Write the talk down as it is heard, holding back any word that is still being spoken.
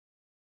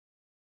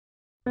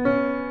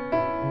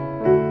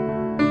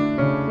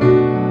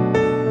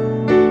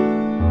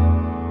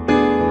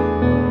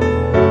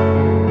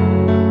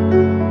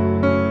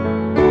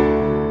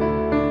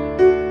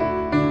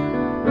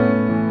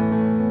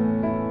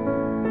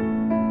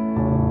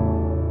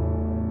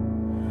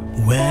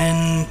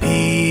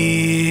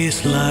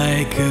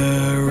like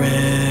a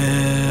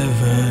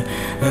river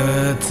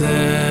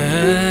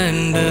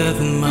attendeth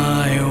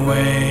my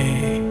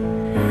way,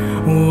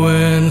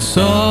 when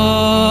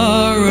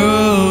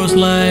sorrows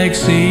like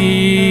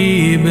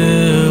sea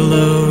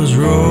billows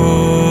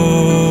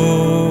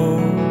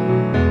roll.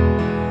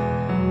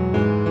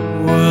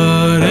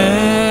 Whatever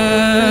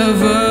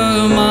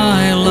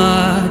my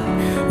lot,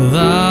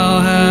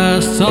 thou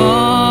hast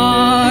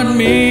taught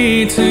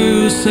me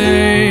to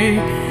say,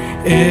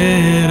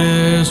 it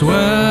is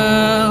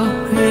well,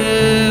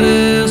 it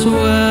is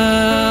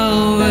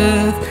well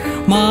with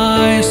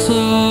my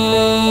soul.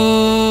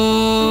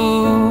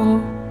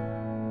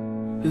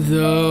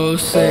 Though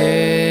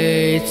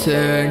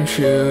Satan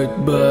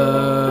should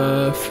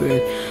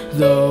buffet,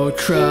 though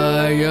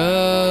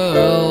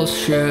trials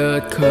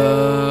should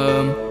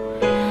come,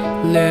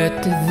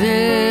 let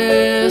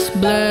this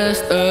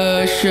blessed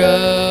assurance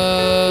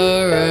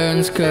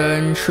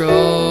control,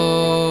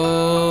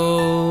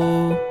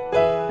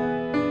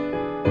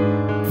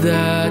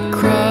 that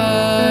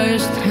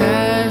Christ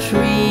has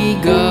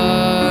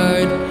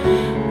regard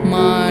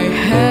my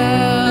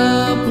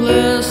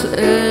helpless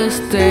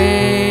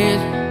estate,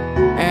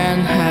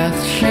 and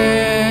hath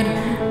shed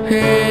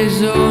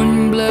his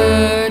own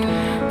blood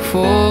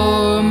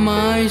for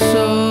my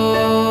soul.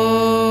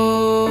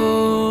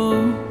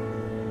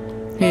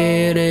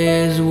 It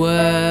is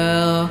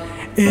well,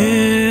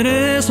 it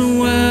is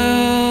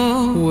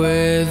well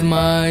with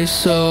my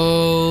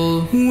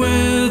soul,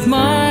 with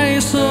my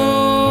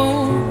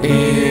soul.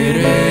 It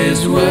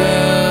is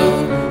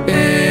well,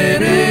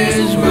 it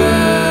is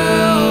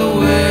well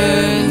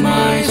with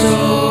my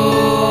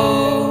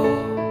soul.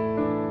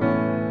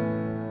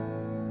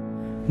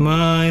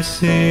 My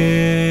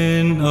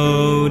sin,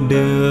 oh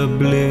the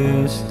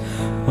bliss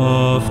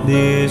of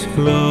this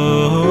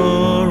glorious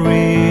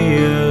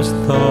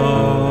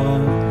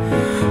thought.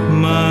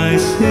 My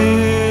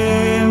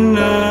sin,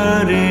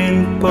 not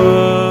in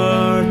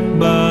part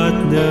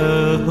but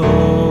the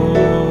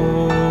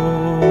whole,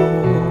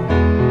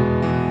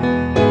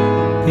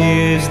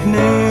 is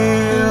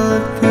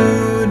nailed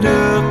to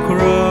the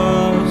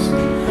cross,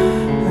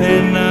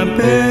 and I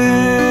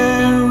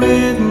bear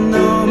it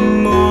no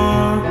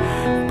more.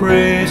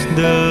 Praise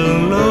the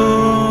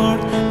Lord,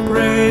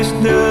 praise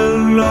the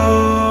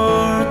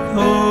Lord,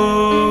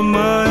 oh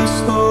my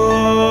soul.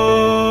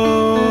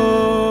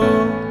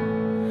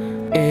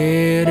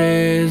 It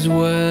is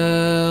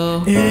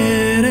well,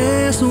 it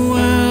is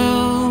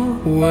well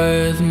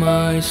with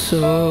my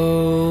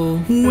soul,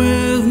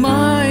 with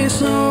my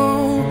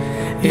soul.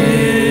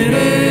 It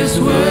is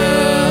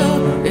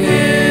well,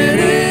 it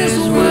is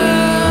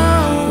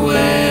well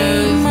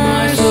with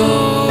my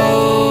soul.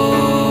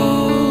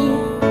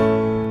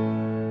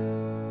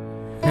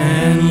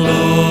 And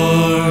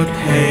Lord,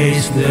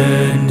 haste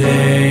the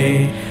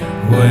day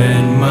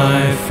when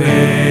my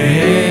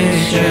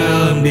face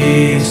shall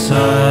be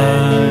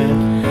sight,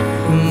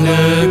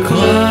 the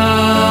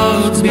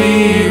clouds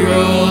be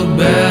rolled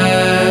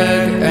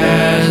back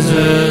as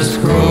a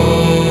scroll,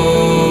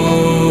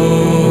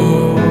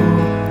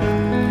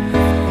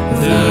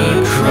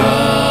 the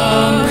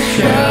trump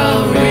shall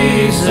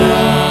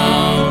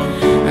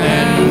resound,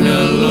 and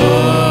the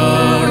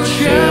Lord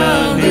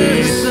shall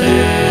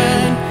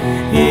descend.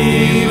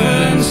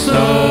 Even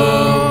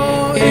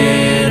so,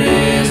 it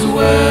is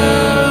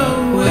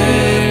well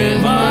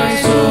with my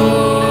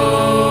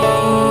soul.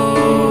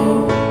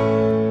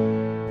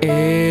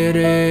 It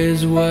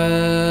is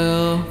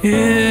well,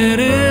 it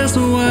is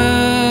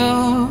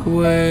well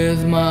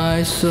with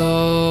my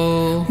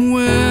soul,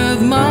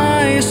 with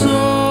my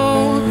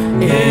soul.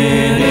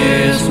 It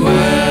is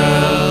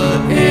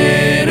well,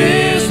 it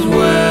is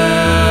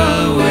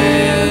well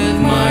with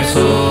my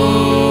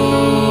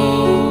soul.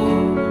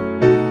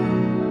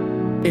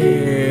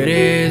 It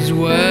is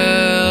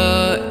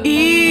well,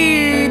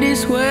 it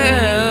is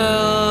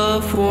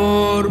well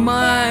for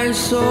my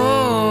soul.